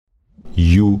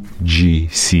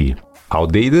UGC.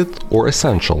 Outdated or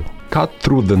essential? Cut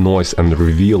through the noise and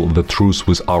reveal the truth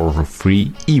with our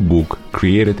free ebook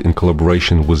created in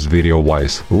collaboration with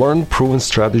VideoWise. Learn proven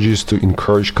strategies to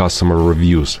encourage customer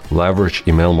reviews, leverage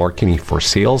email marketing for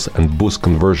sales, and boost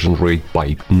conversion rate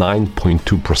by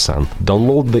 9.2%.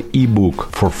 Download the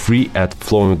ebook for free at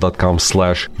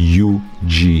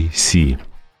flowium.com/UGC.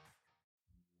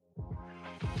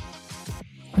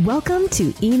 Welcome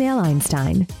to Email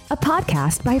Einstein, a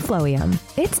podcast by Flowium.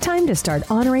 It's time to start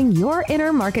honoring your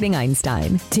inner marketing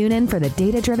Einstein. Tune in for the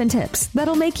data-driven tips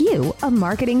that'll make you a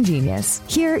marketing genius.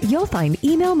 Here, you'll find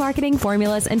email marketing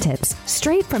formulas and tips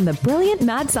straight from the brilliant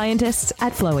mad scientists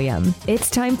at Flowium.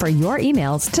 It's time for your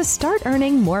emails to start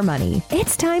earning more money.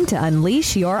 It's time to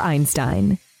unleash your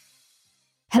Einstein.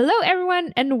 Hello,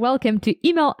 everyone, and welcome to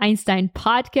Email Einstein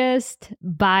podcast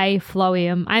by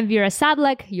Flowium. I'm Vera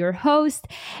Sadlek, your host,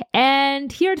 and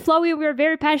here at Flowium, we're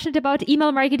very passionate about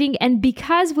email marketing, and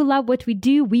because we love what we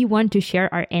do, we want to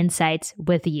share our insights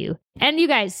with you. And you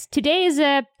guys, today is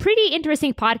a pretty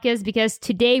interesting podcast because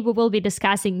today we will be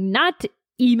discussing not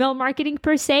email marketing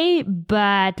per se,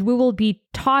 but we will be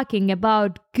talking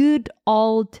about good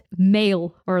old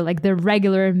mail or like the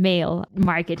regular mail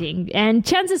marketing. And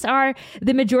chances are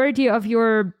the majority of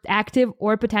your active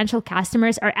or potential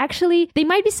customers are actually, they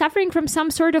might be suffering from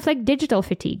some sort of like digital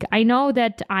fatigue. I know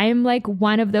that I'm like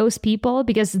one of those people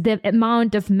because the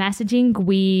amount of messaging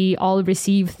we all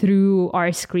receive through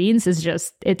our screens is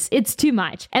just, it's too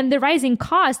much. And the rising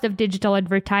cost of digital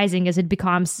advertising as it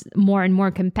becomes more and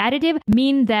more competitive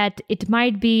mean that it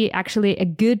might be actually a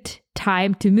good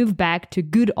time to move back to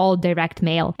good old direct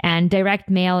mail. And direct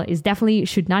mail is definitely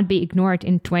should not be ignored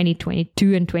in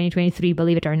 2022 and 2023,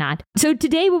 believe it or not. So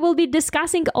today we will be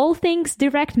discussing all things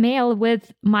direct mail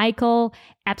with Michael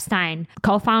Epstein,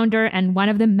 co-founder and one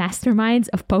of the masterminds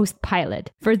of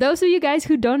Postpilot. For those of you guys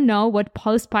who don't know what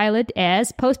Postpilot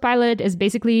is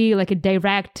basically like a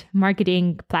direct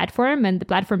marketing platform and the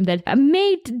platform that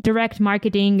made direct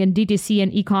marketing and DTC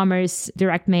and e-commerce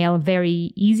direct mail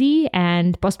very easy.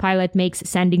 And Postpilot makes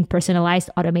sending personalized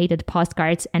automated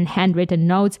postcards and handwritten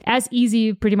notes as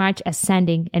easy pretty much as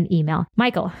sending an email.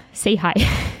 Michael, say hi.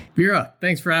 Vera,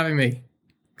 thanks for having me.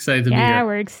 Excited to be here. Yeah,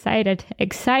 we're excited.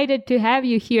 Excited to have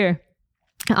you here.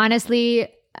 Honestly,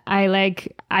 I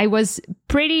was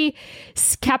pretty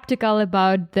skeptical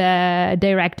about the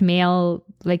direct mail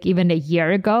like even a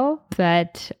year ago,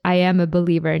 but I am a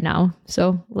believer now.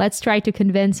 So let's try to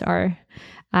convince our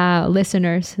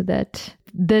listeners that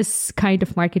this kind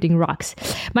of marketing rocks.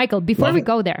 Michael, before we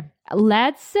go there,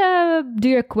 let's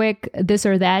do a quick this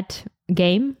or that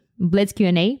game, Blitz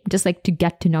Q&A, just like to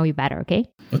get to know you better, okay?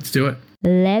 Let's do it.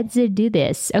 Let's do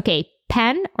this. Okay,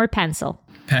 pen or pencil?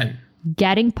 Pen.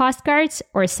 Getting postcards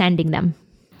or sending them?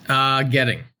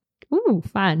 Getting. Ooh,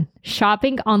 fun.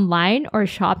 Shopping online or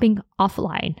shopping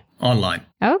offline? Online.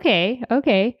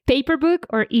 Okay. Paper book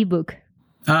or ebook?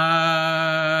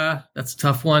 That's a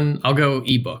tough one. I'll go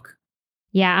ebook.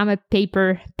 Yeah, I'm a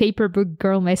paper book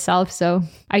girl myself, so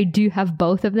I do have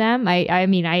both of them.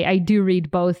 I do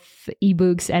read both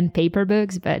ebooks and paper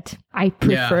books, but I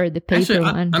prefer the paper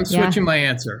one. I'm switching my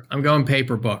answer. I'm going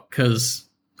paper book because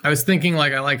I was thinking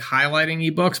like I like highlighting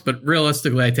ebooks, but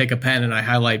realistically, I take a pen and I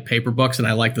highlight paper books, and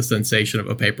I like the sensation of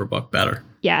a paper book better.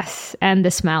 Yes, and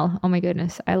the smell. Oh my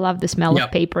goodness, I love the smell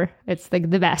of paper. It's like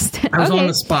the best. I was on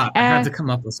the spot. I had to come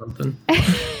up with something.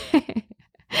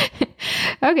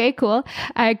 Okay, cool.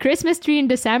 Christmas tree in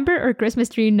December or Christmas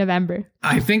tree in November?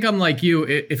 I think I'm like you.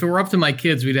 If it were up to my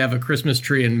kids, we'd have a Christmas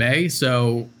tree in May.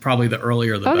 So probably the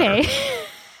earlier, the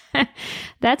better.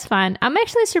 That's fun. I'm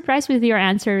actually surprised with your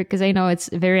answer because I know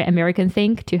it's a very American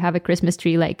thing to have a Christmas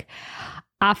tree like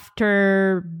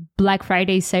after Black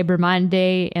Friday, Cyber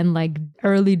Monday, and like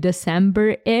early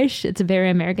December-ish. It's a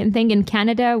very American thing. In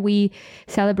Canada, we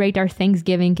celebrate our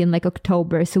Thanksgiving in like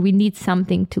October. So we need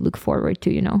something to look forward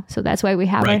to, you know? So that's why we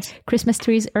have our Christmas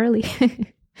trees early.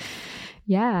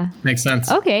 Yeah. Makes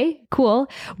sense. Okay, cool.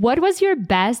 What was your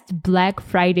best Black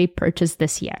Friday purchase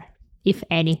this year, if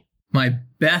any? My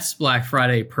best Black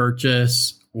Friday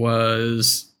purchase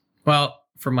was, well,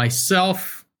 for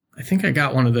myself, I think I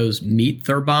got one of those meat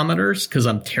thermometers because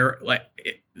I'm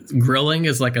grilling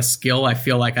is like a skill I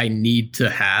feel like I need to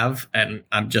have, and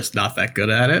I'm just not that good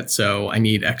at it. So I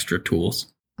need extra tools.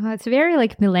 It's very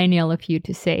like millennial of you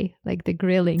to say like the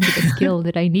grilling is a skill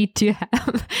that I need to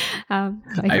have. I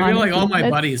feel like all my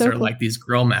buddies are like these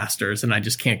grill masters, and I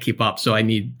just can't keep up. So I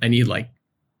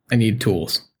need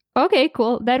tools. Okay,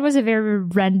 cool. That was a very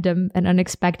random and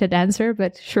unexpected answer,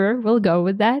 but sure, we'll go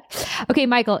with that. Okay,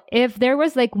 Michael, if there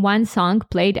was like one song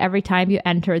played every time you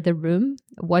enter the room,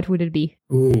 what would it be?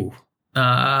 Ooh,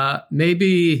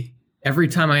 Maybe every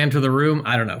time I enter the room,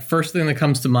 I don't know. First thing that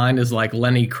comes to mind is like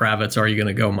Lenny Kravitz, "Are you going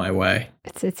to go my way?"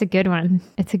 It's a good one.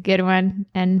 It's a good one.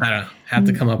 And I don't know. Have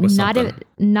to come up with something.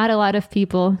 Not a lot of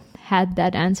people had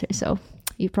that answer, so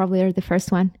you probably are the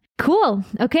first one. Cool.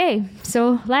 Okay,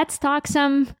 so let's talk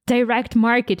some direct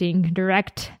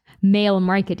mail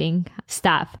marketing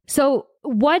stuff. So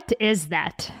what is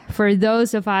that for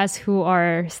those of us who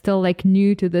are still like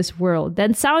new to this world?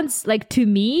 That sounds like, to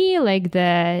me, like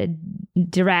the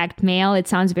direct mail, it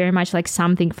sounds very much like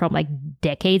something from like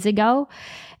decades ago,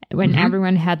 when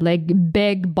everyone had like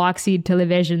big boxy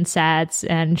television sets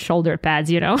and shoulder pads,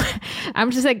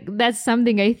 I'm just like, that's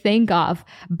something I think of.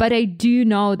 But I do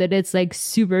know that it's like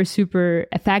super, super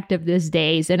effective these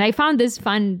days. And I found this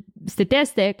fun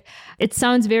statistic. It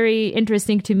sounds very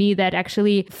interesting to me that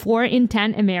actually 4 in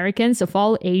 10 Americans of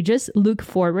all ages look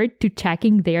forward to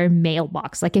checking their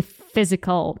mailbox, like a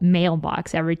physical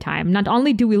mailbox every time. Not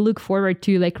only do we look forward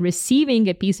to like receiving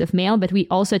a piece of mail, but we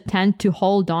also tend to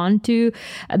hold on to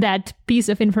that piece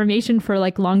of information for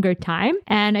like longer time.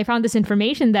 And I found this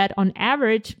information that on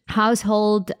average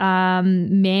household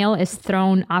mail is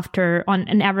thrown after, on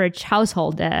an average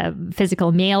household,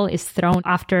 physical mail is thrown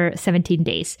after 17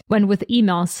 days. When with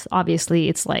emails, obviously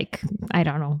it's like, I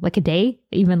don't know, like a day,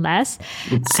 even less.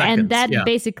 Seconds, and that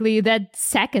basically, that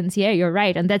seconds, yeah, you're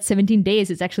right. And that 17 days,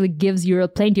 it actually gives you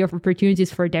plenty of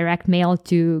opportunities for direct mail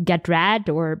to get read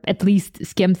or at least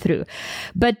skim through.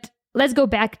 But let's go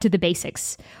back to the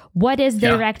basics. What is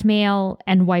direct mail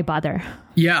and why bother?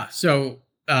 Yeah. So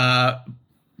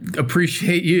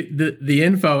appreciate you the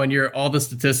info, and all the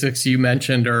statistics you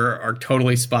mentioned are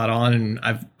totally spot on,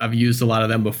 and I've used a lot of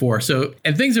them before. So,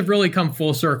 and things have really come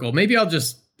full circle. Maybe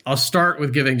I'll start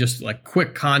with giving just like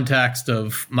quick context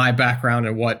of my background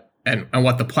and what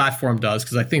the platform does,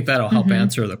 because I think that'll help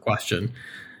answer the question.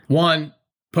 One,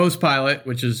 Postpilot,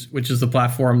 which is the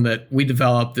platform that we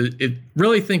developed, it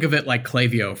really, think of it like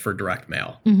Klaviyo for direct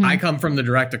mail. I come from the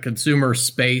direct-to-consumer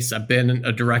space. I've been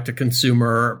a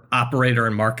direct-to-consumer operator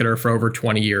and marketer for over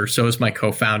 20 years. So is my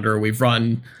co-founder. We've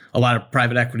run a lot of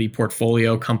private equity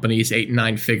portfolio companies, 8 and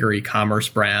 9-figure e-commerce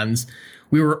brands.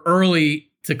 We were early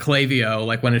to Klaviyo,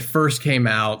 like when it first came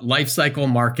out.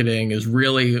 Lifecycle marketing is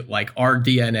really like our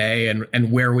DNA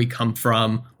and where we come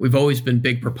from. We've always been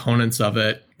big proponents of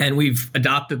it. And we've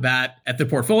adopted that at the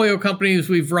portfolio companies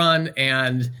we've run,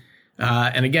 and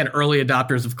again, early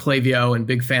adopters of Klaviyo and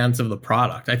big fans of the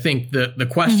product. I think the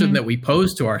question that we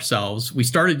posed to ourselves, we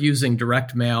started using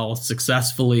direct mail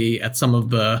successfully at some of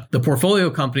the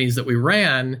portfolio companies that we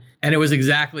ran, and it was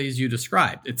exactly as you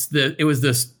described. It was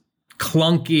this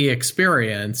clunky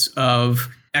experience of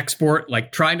export,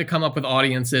 like trying to come up with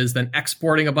audiences, then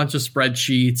exporting a bunch of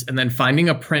spreadsheets, and then finding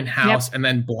a print house, and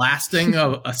then blasting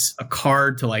a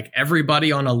card to like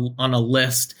everybody on a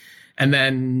list, and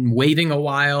then waiting a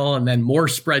while, and then more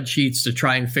spreadsheets to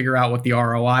try and figure out what the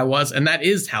ROI was. And that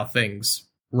is how things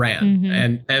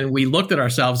ran. And we looked at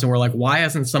ourselves and we're like, why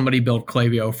hasn't somebody built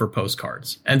Klaviyo for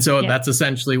postcards? And so that's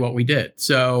essentially what we did.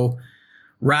 So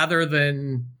rather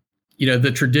than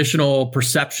the traditional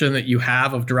perception that you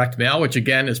have of direct mail, which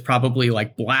again is probably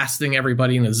like blasting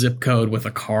everybody in a zip code with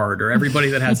a card, or everybody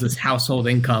that has this household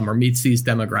income or meets these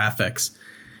demographics.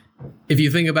 If you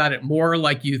think about it more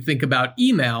like you think about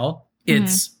email,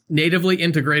 it's natively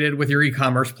integrated with your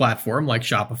e-commerce platform like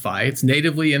Shopify. It's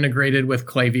natively integrated with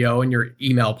Klaviyo and your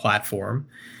email platform.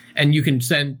 And you can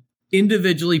send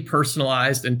individually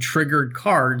personalized and triggered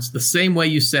cards the same way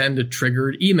you send a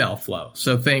triggered email flow.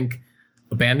 So think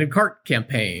abandoned cart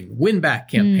campaign, win back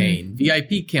campaign,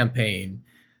 VIP campaign,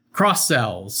 cross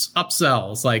sells,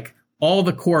 upsells, like all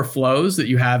the core flows that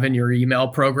you have in your email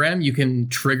program. You can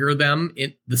trigger them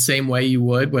in the same way you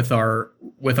would with our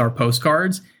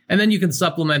postcards. And then you can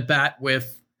supplement that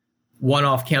with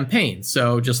one-off campaigns.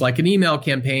 So just like an email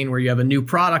campaign where you have a new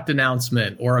product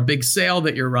announcement or a big sale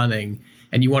that you're running,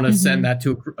 and you want to send that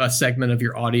to a segment of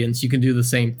your audience, you can do the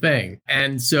same thing.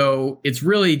 And so it's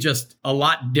really just a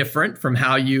lot different from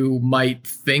how you might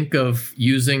think of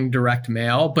using direct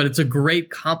mail, but it's a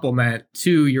great complement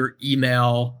to your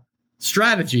email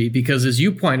strategy, because as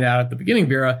you pointed out at the beginning,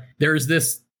 Vera, there's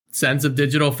this sense of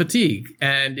digital fatigue.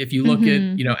 And if you look at,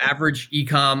 average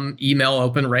e-com email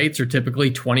open rates are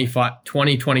typically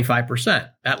 25%.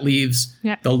 That leaves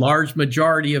the large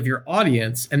majority of your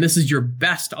audience. And this is your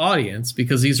best audience,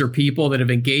 because these are people that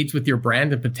have engaged with your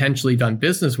brand and potentially done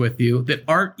business with you that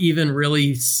aren't even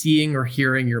really seeing or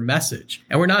hearing your message.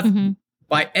 And we're not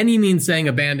by any means saying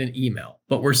abandon email,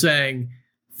 but we're saying,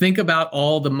 think about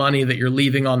all the money that you're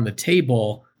leaving on the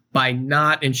table by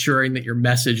not ensuring that your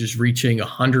message is reaching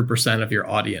 100% of your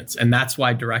audience. And that's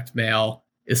why direct mail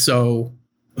is so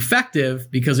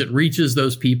effective because it reaches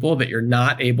those people that you're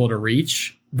not able to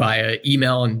reach via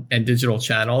email and digital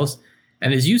channels.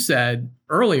 And as you said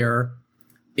earlier,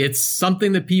 it's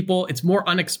something that it's more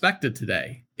unexpected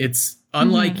today. It's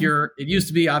unlike it used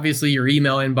to be, obviously, your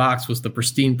email inbox was the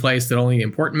pristine place that only the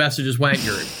important messages went.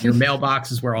 Your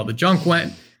mailbox is where all the junk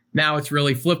went. Now it's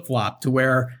really flip-flopped to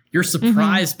where you're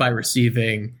surprised by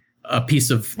receiving a piece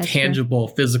of tangible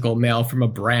physical mail from a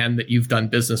brand that you've done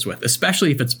business with,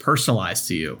 especially if it's personalized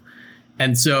to you.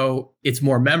 And so it's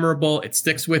more memorable. It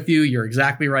sticks with you. You're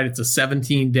exactly right. It's a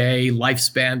 17-day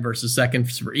lifespan versus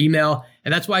seconds for email.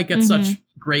 And that's why it gets such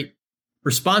great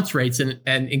response rates and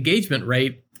engagement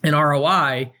rate and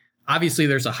ROI. Obviously,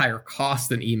 there's a higher cost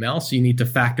than email, so you need to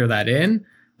factor that in.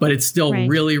 But it's still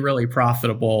really, really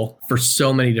profitable for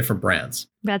so many different brands.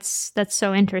 That's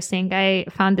so interesting. I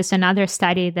found this another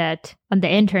study that on the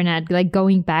internet, like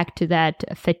going back to that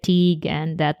fatigue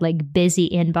and that like busy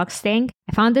inbox thing,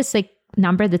 I found this like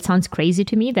number that sounds crazy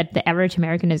to me, that the average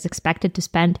American is expected to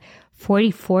spend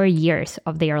 44 years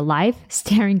of their life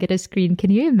staring at a screen.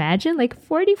 Can you imagine? Like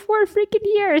 44 freaking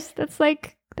years.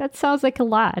 That sounds like a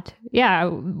lot. Yeah,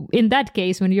 in that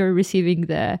case, when you're receiving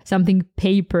something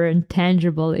paper and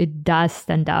tangible, it does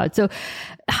stand out. So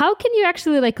how can you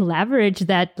actually like leverage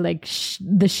that, like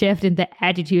the shift in the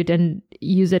attitude and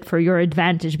use it for your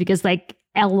advantage? Because like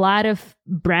a lot of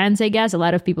brands, I guess, a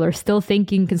lot of people are still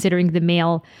considering the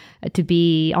mail to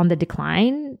be on the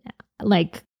decline.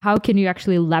 Like, how can you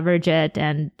actually leverage it,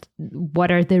 and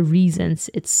what are the reasons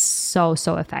it's so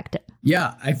effective?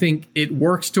 Yeah, I think it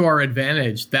works to our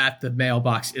advantage that the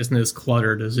mailbox isn't as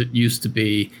cluttered as it used to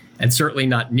be, and certainly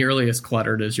not nearly as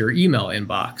cluttered as your email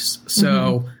inbox.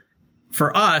 So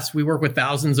for us, we work with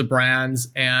thousands of brands,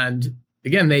 and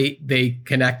again, they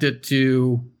connect it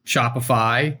to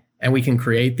Shopify, and we can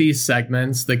create these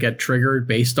segments that get triggered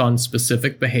based on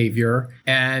specific behavior,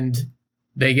 and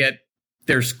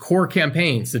there's core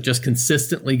campaigns that just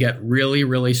consistently get really,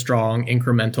 really strong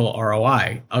incremental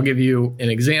ROI. I'll give you an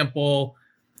example,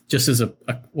 just as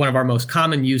one of our most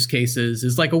common use cases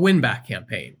is like a win-back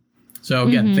campaign. So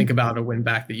again, think about a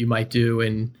win-back that you might do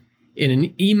in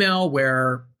an email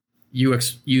where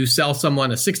you sell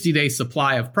someone a 60-day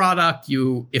supply of product.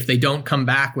 If they don't come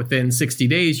back within 60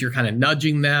 days, you're kind of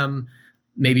nudging them.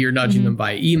 Maybe you're nudging them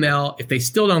by email. If they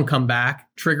still don't come back,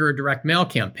 trigger a direct mail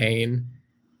campaign.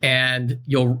 And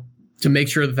to make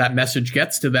sure that message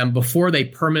gets to them before they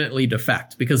permanently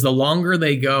defect, because the longer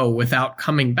they go without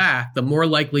coming back, the more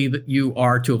likely that you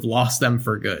are to have lost them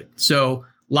for good. So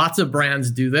lots of brands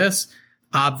do this.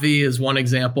 Obvi is one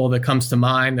example that comes to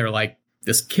mind. They're like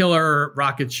this killer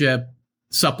rocket ship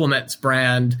supplements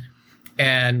brand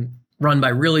and run by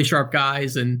really sharp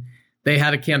guys. And they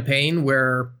had a campaign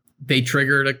where they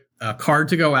triggered a card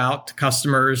to go out to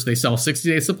customers. They sell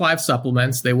 60-day supply of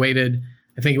supplements. They waited,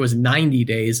 I think it was 90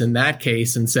 days in that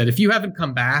case, and said, if you haven't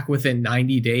come back within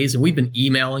 90 days and we've been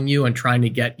emailing you and trying to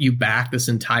get you back this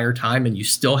entire time and you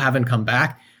still haven't come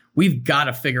back, we've got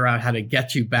to figure out how to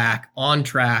get you back on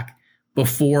track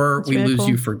before we lose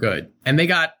you for good. And they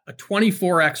got a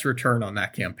 24x return on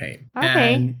that campaign.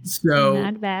 Okay. And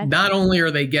so not only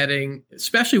are they getting,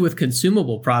 especially with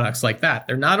consumable products like that,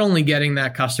 they're not only getting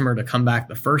that customer to come back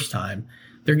the first time,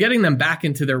 they're getting them back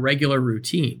into their regular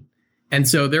routine. And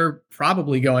so they're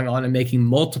probably going on and making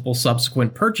multiple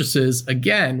subsequent purchases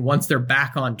again, once they're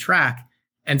back on track.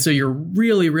 And so you're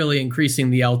really, really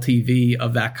increasing the LTV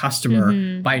of that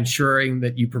customer by ensuring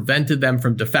that you prevented them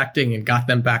from defecting and got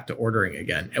them back to ordering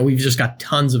again. And we've just got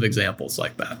tons of examples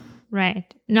like that.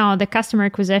 Right. No, the customer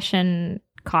acquisition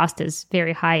cost is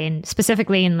very high, and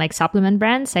specifically in like supplement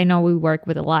brands. I know we work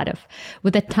with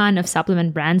a ton of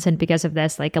supplement brands, and because of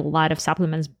this, like a lot of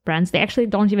supplements brands, they actually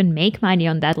don't even make money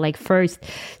on that like first,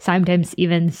 sometimes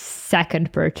even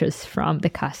second purchase from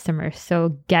the customer.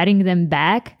 So getting them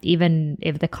back, even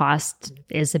if the cost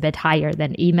is a bit higher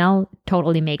than email,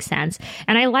 totally makes sense.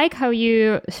 And I like how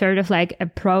you sort of like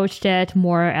approached it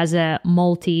more as a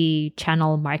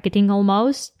multi-channel marketing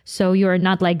almost. So you're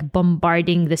not like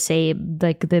bombarding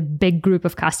the big group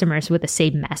of customers with the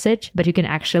same message, but you can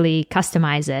actually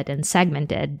customize it and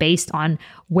segment it based on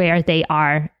where they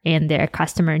are in their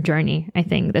customer journey. I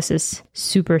think this is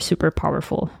super, super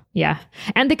powerful. Yeah.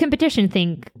 And the competition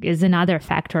thing is another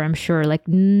factor, I'm sure. Like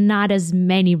not as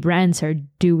many brands are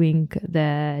doing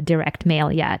the direct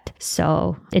mail yet.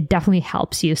 So it definitely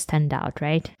helps you stand out,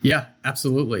 right? Yeah,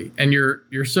 absolutely. And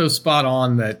you're so spot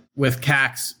on that with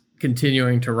CACs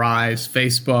continuing to rise,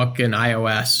 Facebook and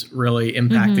iOS really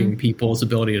impacting people's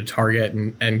ability to target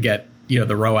and get,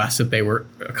 the ROAS that they were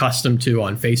accustomed to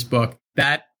on Facebook.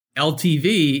 That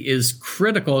LTV is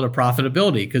critical to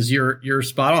profitability because you're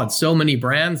spot on. So many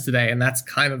brands today, and that's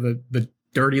kind of the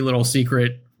dirty little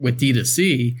secret with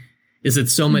D2C, is that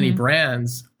so many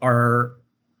brands are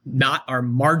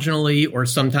marginally or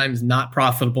sometimes not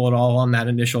profitable at all on that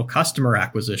initial customer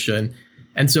acquisition.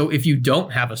 And so if you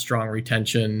don't have a strong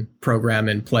retention program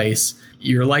in place,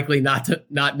 you're likely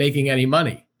not making any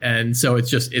money. And so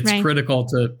it's right. Critical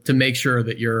to make sure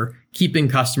that you're keeping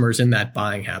customers in that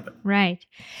buying habit. Right.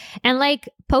 And like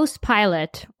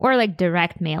post-pilot or like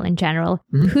direct mail in general,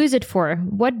 who is it for?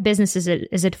 What business is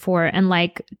it for? And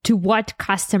like to what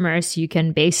customers you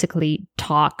can basically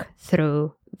talk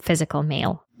through physical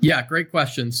mail? Yeah, great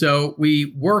question. So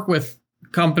we work with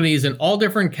companies in all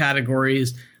different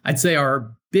categories. I'd say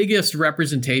our biggest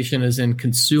representation is in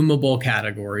consumable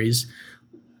categories,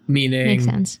 meaning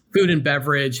food and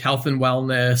beverage, health and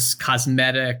wellness,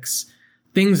 cosmetics,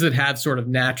 things that have sort of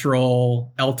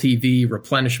natural LTV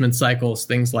replenishment cycles,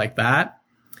 things like that.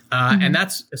 And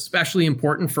that's especially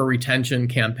important for retention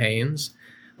campaigns.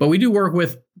 But we do work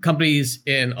with companies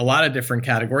in a lot of different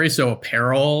categories. So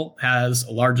apparel has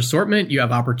a large assortment. You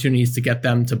have opportunities to get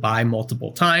them to buy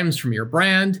multiple times from your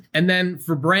brand. And then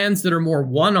for brands that are more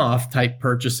one-off type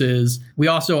purchases, we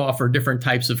also offer different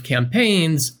types of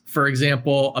campaigns. For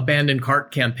example, abandoned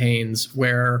cart campaigns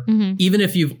where even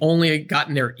if you've only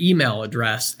gotten their email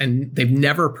address and they've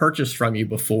never purchased from you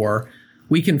before,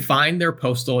 we can find their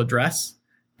postal address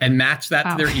and match that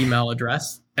to their email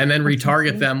address and then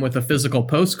retarget them with a physical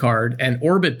postcard. And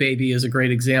Orbit Baby is a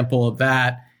great example of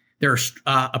that. They're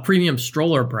a premium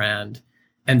stroller brand.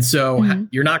 And so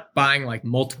you're not buying like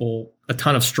a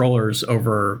ton of strollers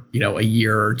over, a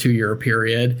year or 2 year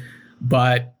period,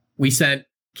 but we sent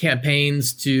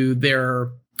campaigns to their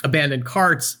abandoned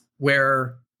carts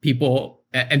where people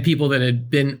that had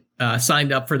been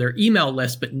signed up for their email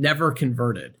list, but never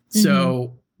converted.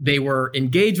 So they were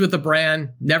engaged with the brand,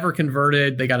 never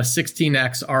converted. They got a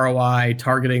 16x ROI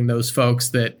targeting those folks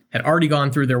that had already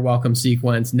gone through their welcome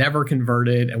sequence, never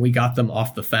converted, and we got them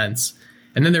off the fence.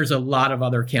 And then there's a lot of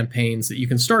other campaigns that you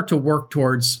can start to work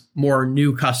towards more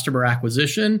new customer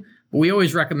acquisition. But we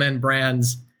always recommend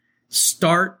brands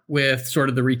start with sort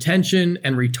of the retention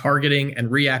and retargeting and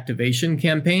reactivation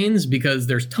campaigns because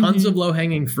there's tons of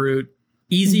low-hanging fruit,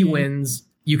 easy wins.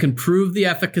 You can prove the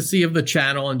efficacy of the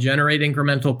channel and generate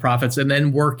incremental profits and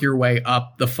then work your way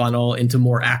up the funnel into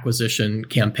more acquisition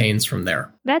campaigns from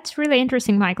there. That's really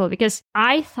interesting, Michael, because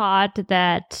I thought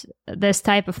that this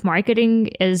type of marketing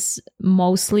is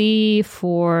mostly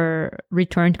for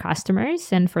returned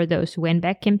customers and for those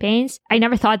win-back campaigns. I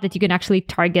never thought that you can actually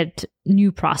target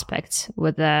new prospects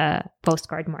with the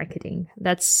postcard marketing.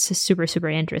 That's super, super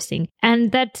interesting.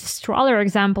 And that stroller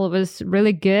example was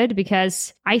really good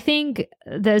because I think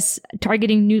this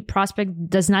targeting new prospect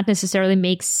does not necessarily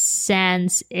make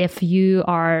sense if you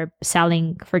are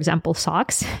selling, for example,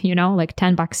 socks, like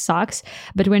 $10 socks.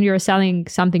 But when you're selling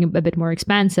something a bit more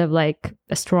expensive, like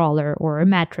a stroller or a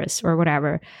mattress or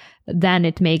whatever, then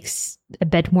it makes a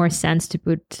bit more sense to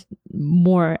put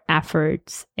more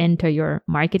efforts into your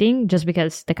marketing just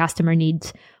because the customer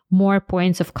needs more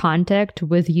points of contact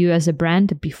with you as a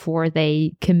brand before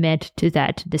they commit to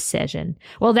that decision.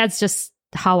 Well, that's just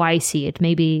how I see it.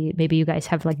 Maybe you guys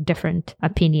have like different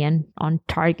opinion on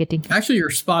targeting. Actually, you're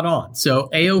spot on. So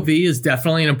AOV is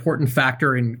definitely an important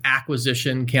factor in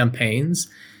acquisition campaigns.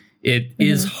 It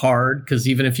is hard because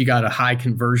even if you got a high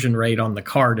conversion rate on the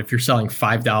cart, if you're selling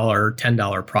 $5 or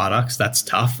 $10 products, that's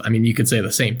tough. I mean, you could say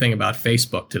the same thing about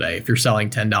Facebook today. If you're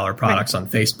selling $10 products on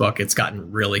Facebook, it's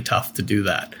gotten really tough to do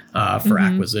that for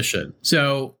acquisition.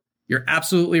 So you're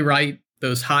absolutely right.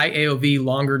 Those high AOV,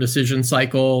 longer decision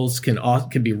cycles can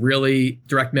be really,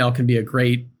 direct mail can be a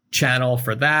great channel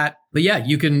for that. But yeah,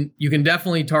 you can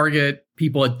definitely target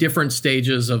people at different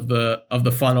stages of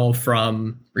the funnel,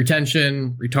 from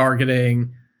retention, retargeting,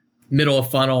 middle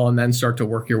of funnel, and then start to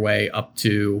work your way up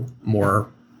to more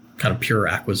kind of pure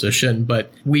acquisition.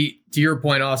 But to your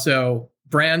point also,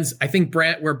 brands, I think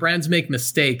where brands make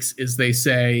mistakes is they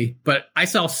say, but I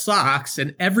sell socks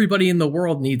and everybody in the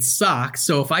world needs socks.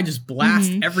 So if I just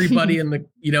blast everybody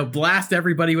blast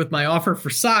everybody with my offer for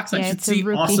socks, I should see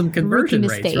awesome conversion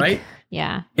rates, right?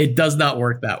 Yeah. It does not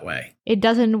work that way. It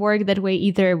doesn't work that way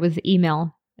either with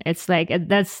email. It's like,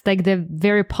 that's like the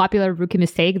very popular rookie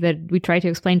mistake that we try to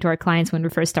explain to our clients when we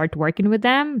first start working with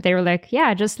them. They were like,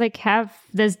 yeah, just like have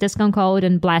this discount code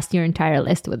and blast your entire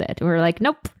list with it. We're like,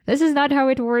 nope, This is not how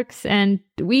it works. And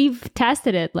we've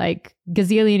tested it like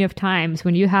gazillion of times.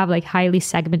 When you have like highly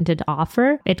segmented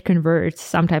offer, it converts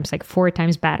sometimes like 4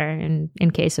 times better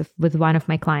in case of with one of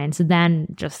my clients than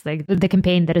just like the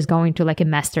campaign that is going to like a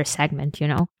master segment, you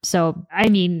know? So, I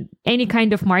mean, any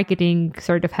kind of marketing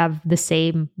sort of have the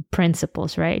same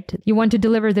principles, right? You want to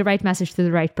deliver the right message to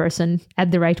the right person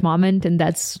at the right moment. And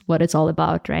that's what it's all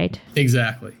about, right?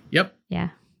 Exactly. Yep.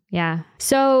 Yeah.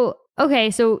 So,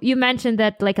 okay, so you mentioned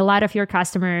that like a lot of your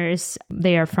customers,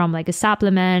 they are from like a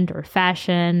supplement or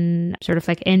fashion sort of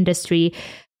like industry.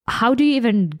 How do you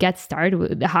even get started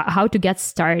with how to get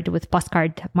started with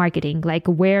postcard marketing? Like,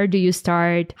 where do you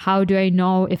start? How do I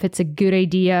know if it's a good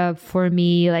idea for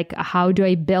me? Like, how do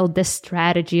I build this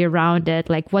strategy around it?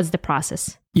 Like, what's the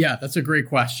process? Yeah, that's a great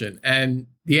question. And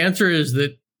the answer is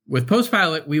that with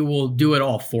Postpilot, we will do it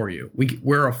all for you.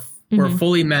 We're a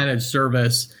fully managed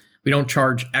service. We don't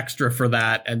charge extra for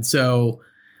that. And so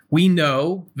we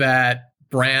know that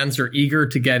brands are eager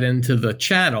to get into the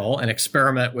channel and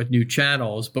experiment with new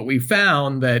channels. But we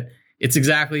found that it's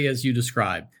exactly as you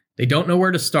described. They don't know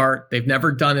where to start. They've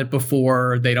never done it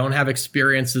before. They don't have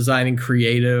experience designing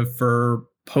creative for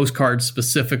postcards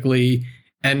specifically.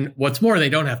 And what's more, they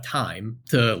don't have time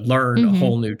to learn a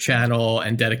whole new channel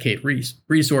and dedicate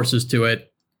resources to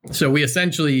it. So we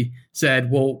essentially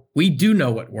said, well, we do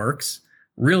know what works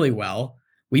really well.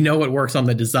 We know what works on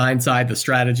the design side, the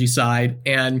strategy side,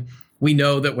 and we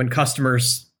know that when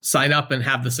customers sign up and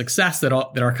have the success that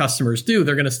our customers do,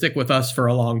 they're going to stick with us for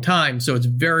a long time. So it's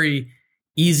very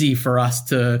easy for us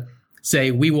to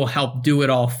say, we will help do it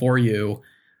all for you,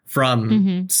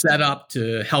 from setup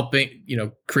to helping,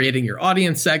 creating your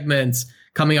audience segments,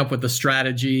 coming up with the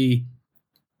strategy,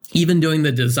 even doing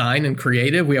the design and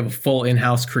creative. We have a full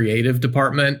in-house creative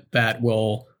department that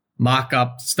will mock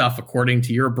up stuff according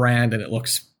to your brand, and it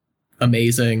looks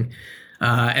amazing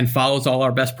and follows all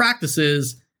our best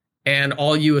practices. And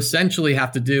all you essentially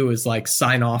have to do is like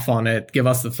sign off on it, give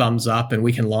us the thumbs up, and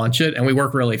we can launch it. And we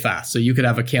work really fast. So you could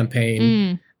have a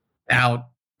campaign out.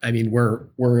 I mean, we're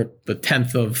the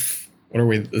 10th of,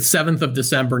 the 7th of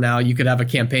December now. You could have a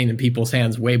campaign in people's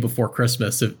hands way before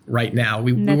Christmas. Right now,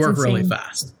 we work really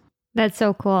fast. That's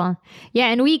so cool. Yeah.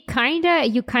 And you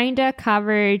kind of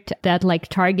covered that, like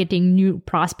targeting new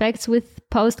prospects with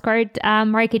postcard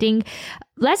marketing.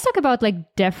 Let's talk about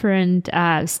like different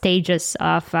stages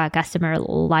of customer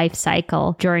life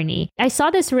cycle journey. I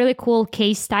saw this really cool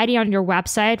case study on your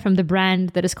website from the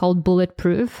brand that is called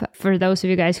Bulletproof. For those of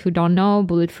you guys who don't know,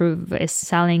 Bulletproof is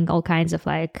selling all kinds of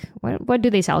like, what do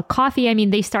they sell? Coffee. I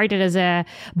mean, they started as a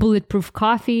bulletproof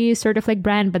coffee sort of like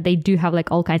brand, but they do have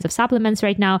like all kinds of supplements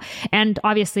right now. And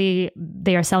obviously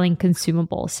they are selling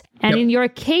consumables. And in your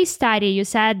case study, you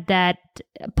said that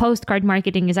postcard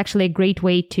marketing is actually a great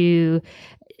way to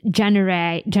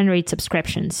generate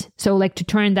subscriptions. So like to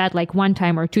turn that like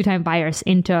 1-time or 2-time buyers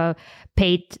into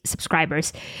paid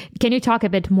subscribers. Can you talk a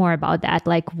bit more about that?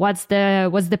 Like what's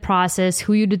the process?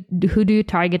 Who do you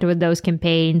target with those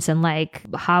campaigns, and like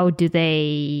how do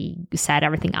they set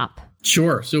everything up?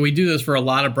 Sure. So we do this for a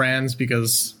lot of brands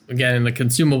because, again, in the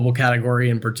consumable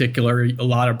category in particular, a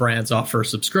lot of brands offer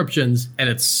subscriptions, and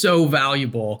it's so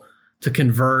valuable to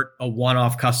convert a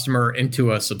one-off customer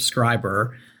into a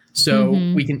subscriber. So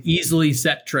we can easily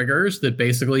set triggers that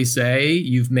basically say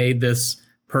you've made this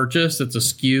purchase. It's a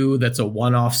SKU that's a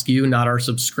one-off SKU, not our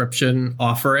subscription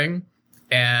offering.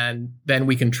 And then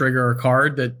we can trigger a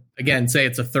card that, again, say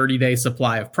it's a 30-day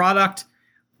supply of product.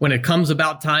 When it comes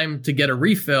about time to get a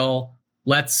refill,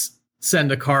 let's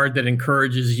send a card that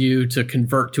encourages you to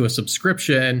convert to a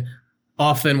subscription.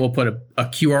 Often we'll put a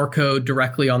QR code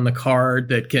directly on the card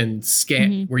that can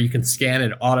scan, where you can scan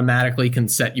it automatically, can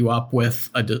set you up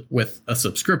with a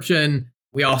subscription.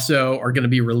 We also are going to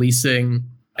be releasing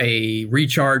a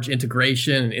recharge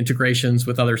integration and integrations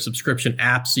with other subscription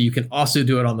apps. So you can also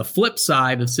do it on the flip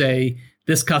side of, say,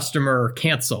 this customer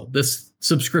canceled, this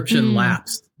subscription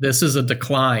lapsed, this is a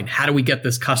decline. How do we get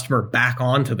this customer back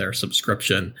onto their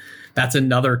subscription? That's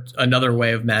another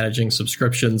way of managing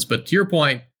subscriptions. But to your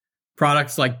point,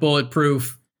 products like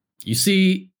Bulletproof, you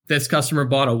see this customer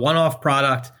bought a one-off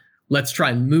product. Let's try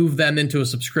and move them into a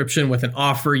subscription with an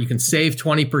offer. You can save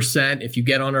 20% if you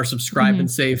get on our subscribe and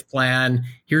save plan.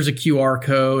 Here's a QR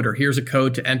code, or here's a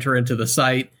code to enter into the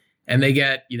site. And they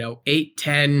get, 8,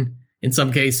 10, in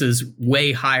some cases,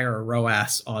 way higher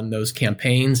ROAS on those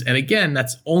campaigns. And again,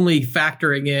 that's only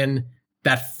factoring in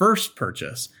that first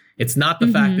purchase. It's not the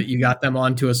fact that you got them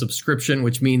onto a subscription,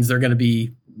 which means they're going to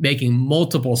be making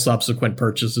multiple subsequent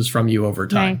purchases from you over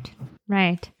time.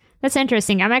 Right. That's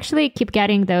interesting. I'm actually keep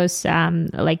getting those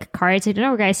like cards. I don't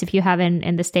know, guys, if you have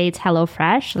in the States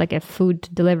HelloFresh, like a food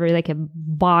delivery, like a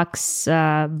box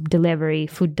delivery,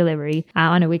 food delivery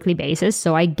on a weekly basis.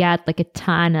 So I get like a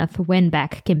ton of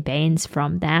win-back campaigns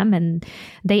from them. And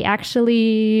they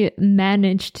actually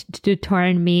managed to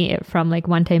turn me from like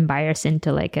one-time buyers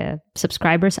into like a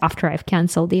subscribers after I've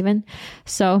canceled even.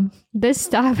 So this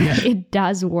stuff, it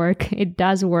does work. It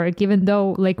does work. Even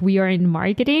though like we are in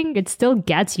marketing, it still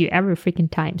gets you every freaking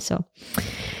time. So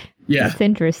it's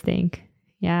interesting.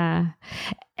 Yeah.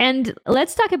 And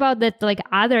let's talk about that like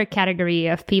other category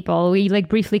of people. We like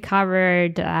briefly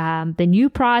covered the new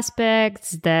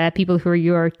prospects, the people who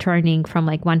you're turning from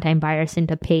like one-time buyers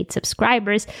into paid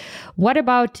subscribers. What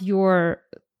about your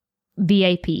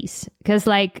VIPs? Because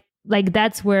like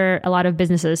that's where a lot of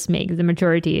businesses make the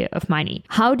majority of money.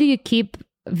 How do you keep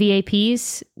VIP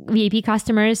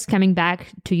customers coming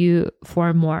back to you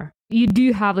for more? You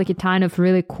do have like a ton of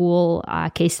really cool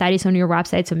case studies on your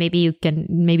website. So maybe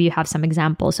you have some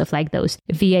examples of like those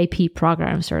VIP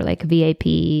programs or like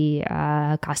VIP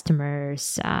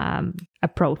customers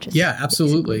approaches. Yeah,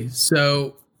 absolutely.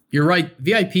 So you're right.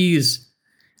 VIPs,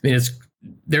 I mean,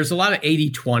 there's a lot of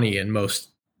 80-20 in most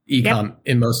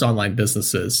in most online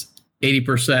businesses.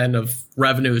 80% of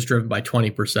revenue is driven by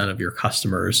 20% of your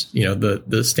customers,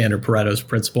 the standard Pareto's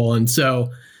principle. And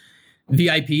so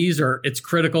VIPs it's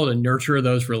critical to nurture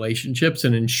those relationships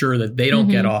and ensure that they don't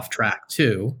get off track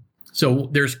too. So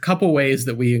there's a couple ways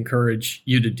that we encourage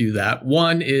you to do that.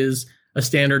 One is a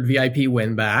standard VIP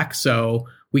win back. So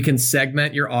we can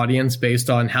segment your audience based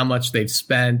on how much they've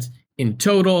spent in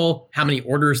total, how many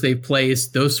orders they've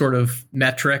placed, those sort of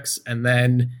metrics, and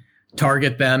then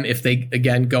target them if they,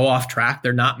 again, go off track,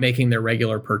 they're not making their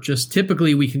regular purchase.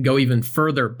 Typically, we can go even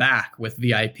further back with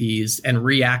VIPs and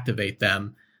reactivate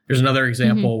them. There's another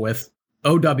example with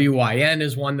OWYN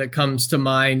is one that comes to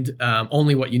mind.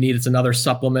 Only What You Need. It's another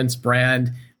supplements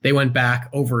brand. They went back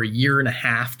over a year and a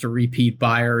half to repeat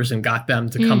buyers and got them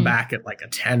to come back at like a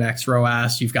 10x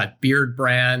ROAS. You've got Beard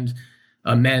brand,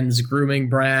 a men's grooming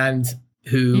brand,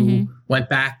 who went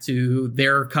back to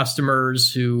their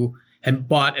customers who had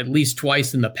bought at least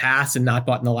twice in the past and not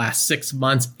bought in the last 6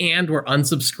 months and were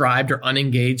unsubscribed or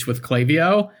unengaged with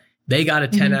Klaviyo. They got a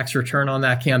 10x return on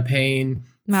that campaign.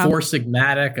 Wow. Four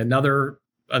Sigmatic,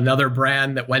 another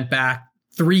brand that went back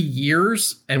 3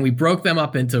 years, and we broke them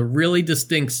up into really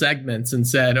distinct segments and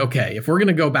said, okay, if we're going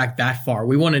to go back that far,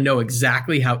 we want to know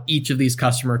exactly how each of these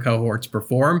customer cohorts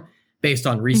perform based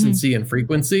on recency and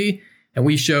frequency. And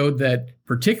we showed that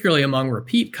particularly among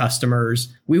repeat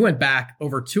customers, we went back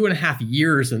over 2.5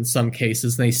 years in some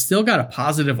cases, and they still got a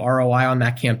positive ROI on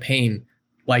that campaign.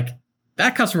 Like,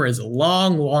 that customer is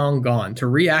long, long gone. To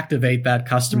reactivate that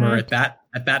customer at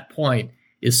that point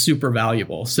is super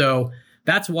valuable. So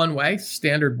that's one way,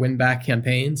 standard win-back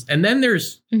campaigns. And then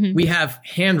we have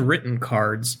handwritten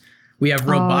cards. We have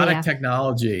robotic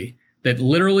technology that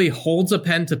literally holds a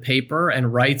pen to paper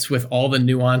and writes with all the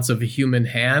nuance of a human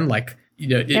hand. Like,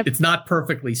 it's not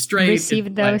perfectly straight.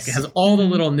 It has all the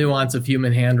little nuance of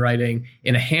human handwriting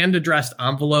in a hand-addressed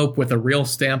envelope with a real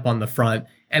stamp on the front,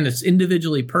 and it's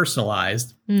individually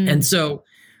personalized. And so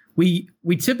we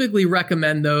typically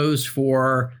recommend those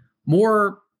for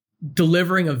more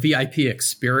delivering a VIP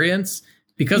experience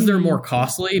because they're more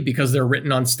costly, because they're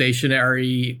written on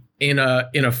stationery in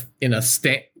a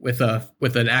stamp with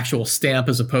an actual stamp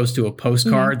as opposed to a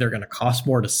postcard. They're going to cost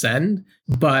more to send.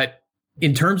 But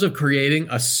in terms of creating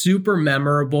a super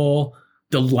memorable,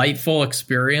 delightful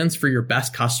experience for your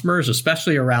best customers,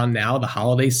 especially around now, the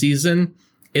holiday season,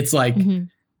 it's like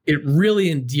it really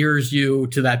endears you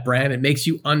to that brand. It makes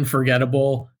you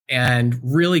unforgettable and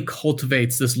really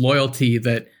cultivates this loyalty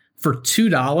that for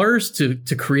 $2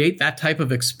 to create that type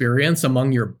of experience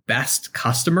among your best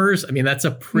customers, I mean, that's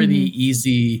a pretty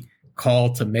easy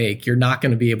call to make. You're not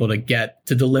going to be able to get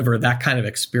to deliver that kind of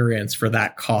experience for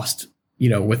that cost,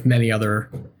 with many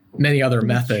other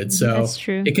methods. So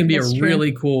it can be a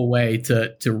really cool way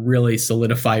to really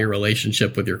solidify your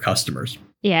relationship with your customers.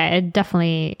 Yeah, it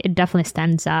definitely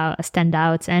stands out,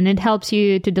 and it helps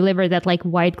you to deliver that like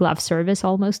white glove service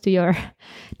almost to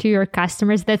your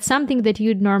customers. That's something that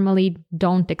you normally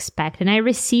don't expect. And I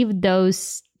received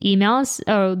those emails,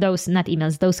 or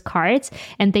those cards,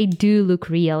 and they do look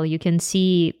real. You can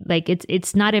see like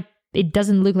it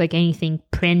doesn't look like anything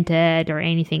printed or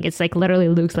anything. It's like literally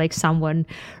looks like someone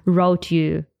wrote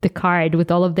you the card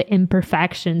with all of the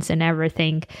imperfections and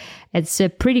everything. It's a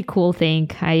pretty cool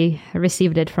thing. I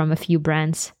received it from a few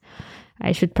brands.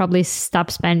 I should probably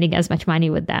stop spending as much money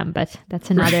with them, but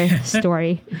that's another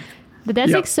story. But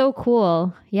that's like so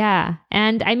cool. Yeah.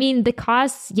 And I mean, the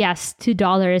cost, yes,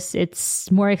 $2, it's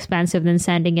more expensive than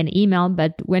sending an email.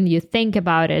 But when you think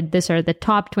about it, these are the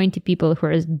top 20 people who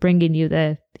are bringing you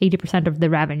the 80% of the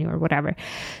revenue or whatever.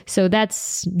 So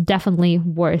that's definitely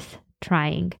worth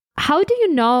trying. How do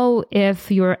you know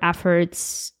if your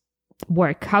efforts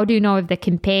work? How do you know if the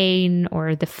campaign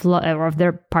or the flow or if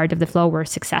their part of the flow were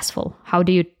successful? How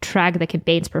do you track the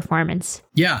campaign's performance?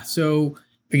 Yeah. So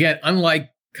again, unlike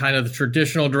kind of the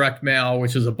traditional direct mail,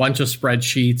 which is a bunch of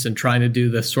spreadsheets and trying to do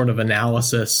this sort of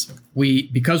analysis,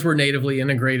 because we're natively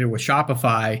integrated with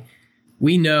Shopify,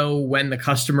 we know when the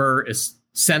customer is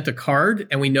sent a card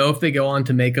and we know if they go on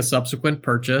to make a subsequent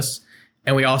purchase.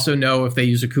 And we also know if they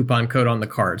use a coupon code on the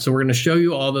card. So we're going to show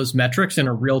you all those metrics in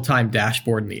a real-time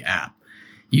dashboard in the app.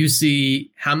 You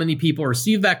see how many people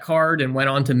received that card and went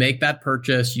on to make that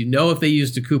purchase. You know if they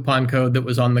used a coupon code that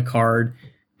was on the card.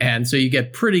 And so you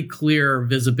get pretty clear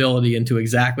visibility into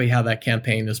exactly how that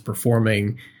campaign is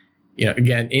performing,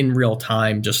 again, in real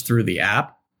time, just through the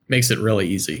app. Makes it really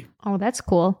easy. Oh, that's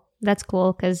cool. That's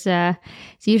cool because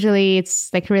usually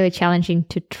it's like really challenging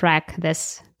to track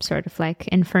this sort of like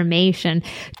information.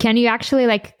 Can you actually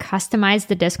like customize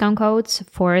the discount codes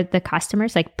for the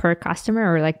customers, like per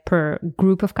customer or like per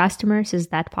group of customers? Is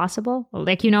that possible?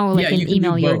 Like, in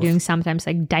email, you're doing sometimes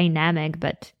like dynamic,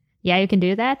 but yeah, you can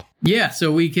do that. Yeah.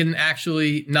 So we can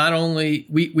actually not only,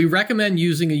 we recommend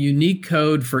using a unique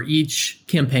code for each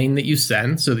campaign that you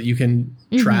send so that you can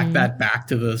track that back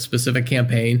to the specific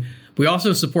campaign. We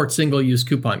also support single-use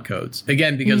coupon codes.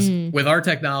 Again, because with our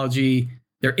technology,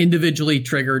 they're individually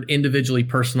triggered, individually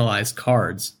personalized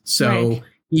cards. So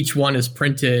each one is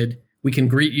printed. We can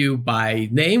greet you by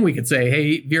name. We could say,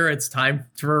 hey, Vera, it's time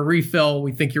for a refill.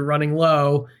 We think you're running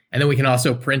low. And then we can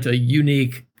also print a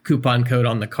unique coupon code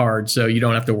on the card. So you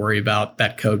don't have to worry about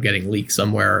that code getting leaked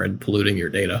somewhere and polluting your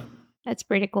data. That's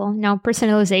pretty cool. Now,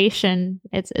 personalization,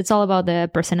 it's all about the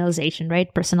personalization,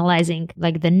 right? Personalizing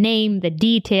like the name, the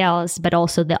details, but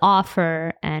also the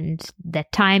offer and the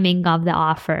timing of the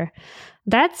offer.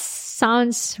 That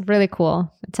sounds really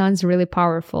cool. It sounds really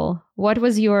powerful. What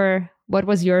was your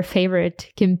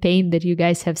favorite campaign that you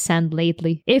guys have sent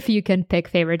lately? If you can pick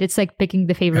favorite, it's like picking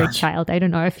the favorite child. I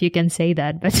don't know if you can say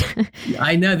that, but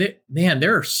I know that, man,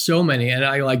 there are so many. And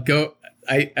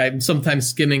I'm sometimes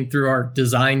skimming through our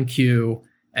design queue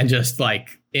and just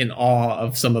like in awe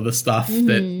of some of the stuff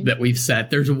that we've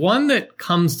set. There's one that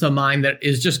comes to mind that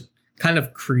is just kind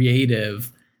of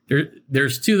creative.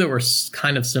 There's two that were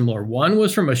kind of similar. One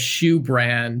was from a shoe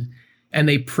brand and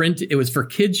it was for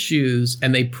kids' shoes,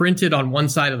 and they printed on one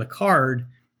side of the card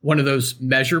one of those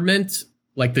measurements,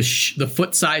 like the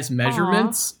foot size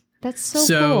measurements. Aww, that's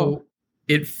so cool.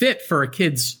 It fit for a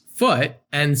kid's foot.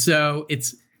 And so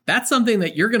that's something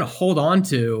that you're going to hold on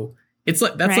to. It's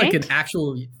like, that's like an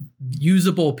actual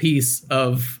usable piece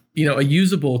of, a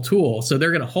usable tool. So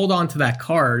they're going to hold on to that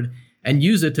card and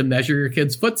use it to measure your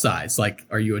kid's foot size. Like,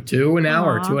 are you a 2 now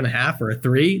or a 2.5 or a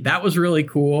 3? That was really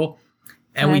cool.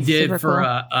 And we did for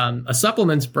a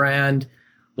supplements brand,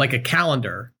 like a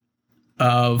calendar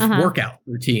of workout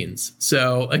routines.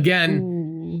 So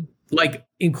again, like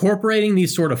incorporating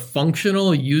these sort of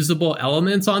functional, usable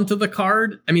elements onto the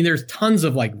card. I mean, there's tons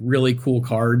of like really cool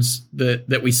cards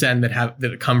that we send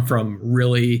that come from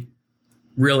really,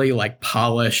 really like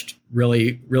polished,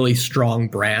 really, really strong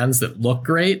brands that look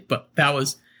great. But that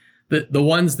was the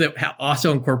ones that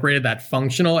also incorporated that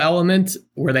functional element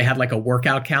where they had like a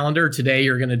workout calendar. Today,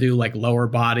 you're going to do like lower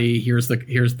body. Here's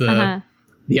the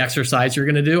exercise you're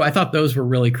going to do. I thought those were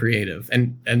really creative,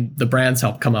 and the brands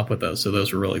helped come up with those. So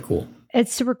those were really cool.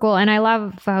 It's super cool. And I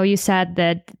love how you said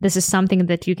that this is something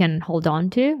that you can hold on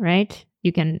to, right?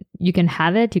 You can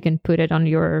have it, you can put it on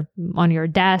your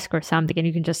desk or something, and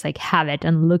you can just like have it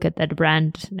and look at that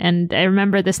brand. And I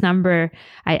remember this number,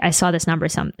 I saw this number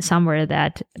somewhere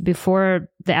that before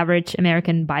the average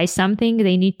American buys something,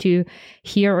 they need to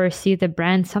hear or see the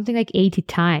brand something like 80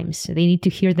 times. They need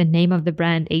to hear the name of the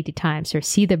brand 80 times or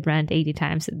see the brand 80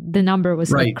 times. The number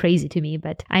was like crazy to me,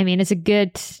 but I mean, it's a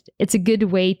good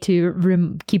way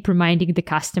to keep reminding the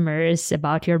customers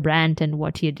about your brand and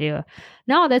what you do.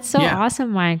 No, that's so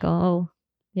awesome, Michael.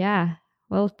 Yeah.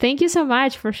 Well, thank you so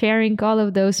much for sharing all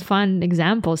of those fun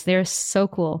examples. They're so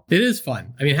cool. It is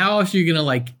fun. I mean, how else are you going to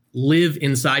like live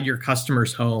inside your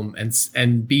customer's home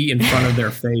and be in front of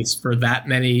their face for that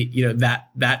many,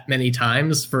 that many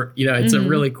times for, it's a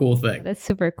really cool thing. That's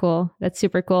super cool.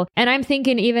 And I'm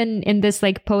thinking even in this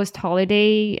like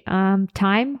post-holiday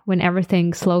time when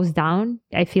everything slows down,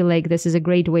 I feel like this is a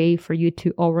great way for you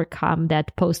to overcome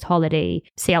that post-holiday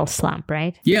sales slump,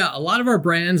 right? Yeah. A lot of our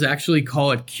brands actually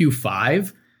call it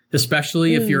Q5.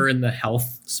 especially if you're in the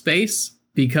health space,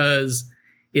 because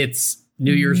it's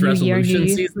New Year's resolution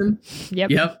season.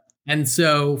 Yep. And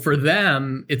so for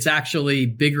them, it's actually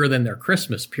bigger than their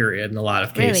Christmas period in a lot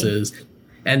of cases. Really?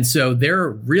 And so they're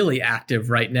really active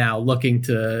right now, looking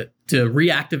to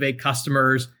reactivate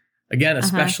customers. Again,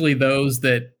 especially those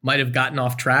that might have gotten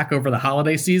off track over the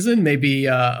holiday season, maybe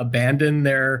abandoned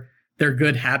their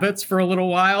good habits for a little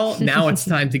while. Now it's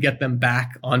time to get them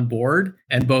back on board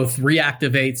and both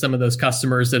reactivate some of those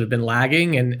customers that have been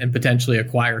lagging and potentially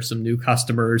acquire some new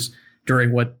customers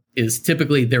during what is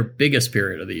typically their biggest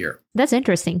period of the year. That's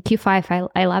interesting. Q5,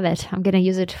 I love it. I'm going to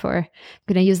use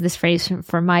this phrase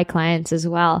for my clients as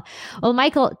well. Well,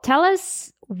 Michael, tell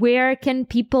us, where can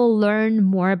people learn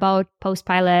more about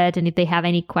Postpilot? And if they have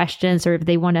any questions or if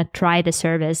they want to try the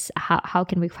service, how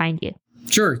can we find you?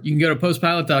 Sure. You can go to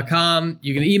postpilot.com.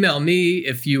 You can email me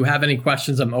if you have any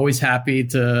questions. I'm always happy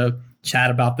to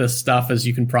chat about this stuff, as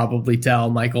you can probably tell,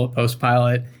 Michael at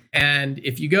Postpilot. And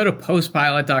if you go to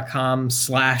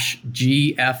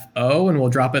postpilot.com/GFO, and we'll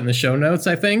drop it in the show notes,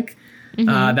 I think,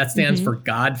 that stands for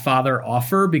Godfather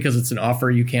Offer, because it's an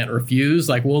offer you can't refuse.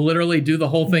 Like, we'll literally do the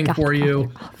whole thing for you.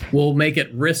 We'll make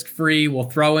it risk-free. We'll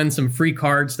throw in some free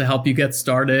cards to help you get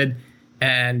started,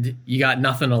 and you got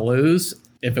nothing to lose.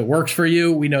 If it works for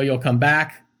you, we know you'll come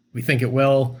back. We think it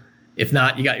will. If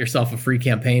not, you got yourself a free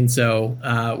campaign.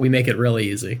 So we make it really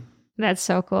easy. That's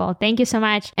so cool. Thank you so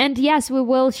much. And yes, we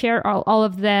will share all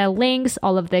of the links,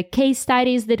 all of the case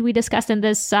studies that we discussed in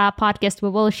this podcast. We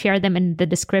will share them in the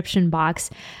description box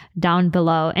down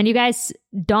below. And you guys,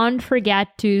 don't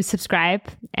forget to subscribe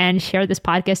and share this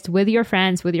podcast with your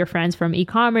friends from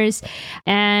e-commerce.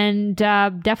 And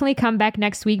definitely come back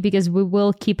next week, because we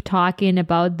will keep talking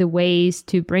about the ways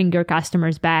to bring your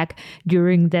customers back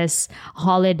during this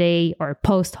holiday or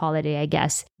post-holiday, I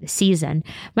guess, season.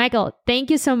 Michael,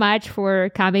 thank you so much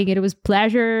for coming. It was a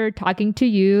pleasure talking to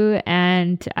you.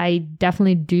 And I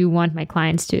definitely do want my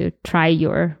clients to try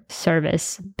your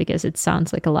service, because it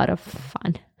sounds like a lot of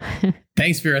fun.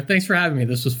 Thanks, Vera. Thanks for having me.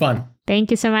 This was fun.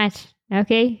 Thank you so much.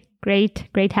 Okay, great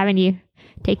having you.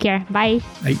 Take care. Bye.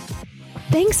 Bye.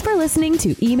 Thanks for listening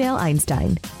to Email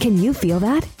Einstein. Can you feel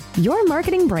that? Your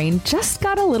marketing brain just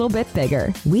got a little bit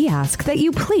bigger. We ask that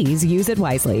you please use it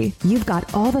wisely. You've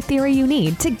got all the theory you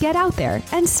need to get out there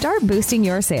and start boosting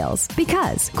your sales,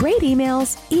 because great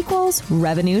emails equals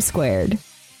revenue squared.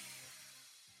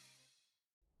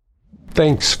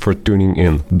 Thanks for tuning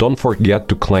in. Don't forget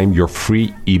to claim your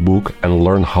free ebook and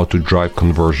learn how to drive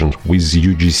conversions with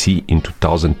UGC in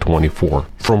 2024.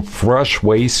 From fresh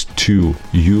ways to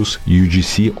use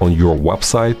UGC on your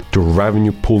website to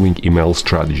revenue pooling email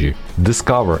strategy.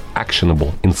 Discover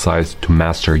actionable insights to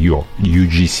master your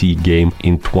UGC game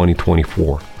in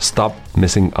 2024. Stop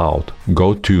missing out.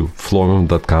 Go to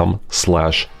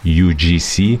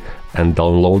flowium.com/UGC and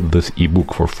download this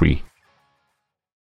ebook for free.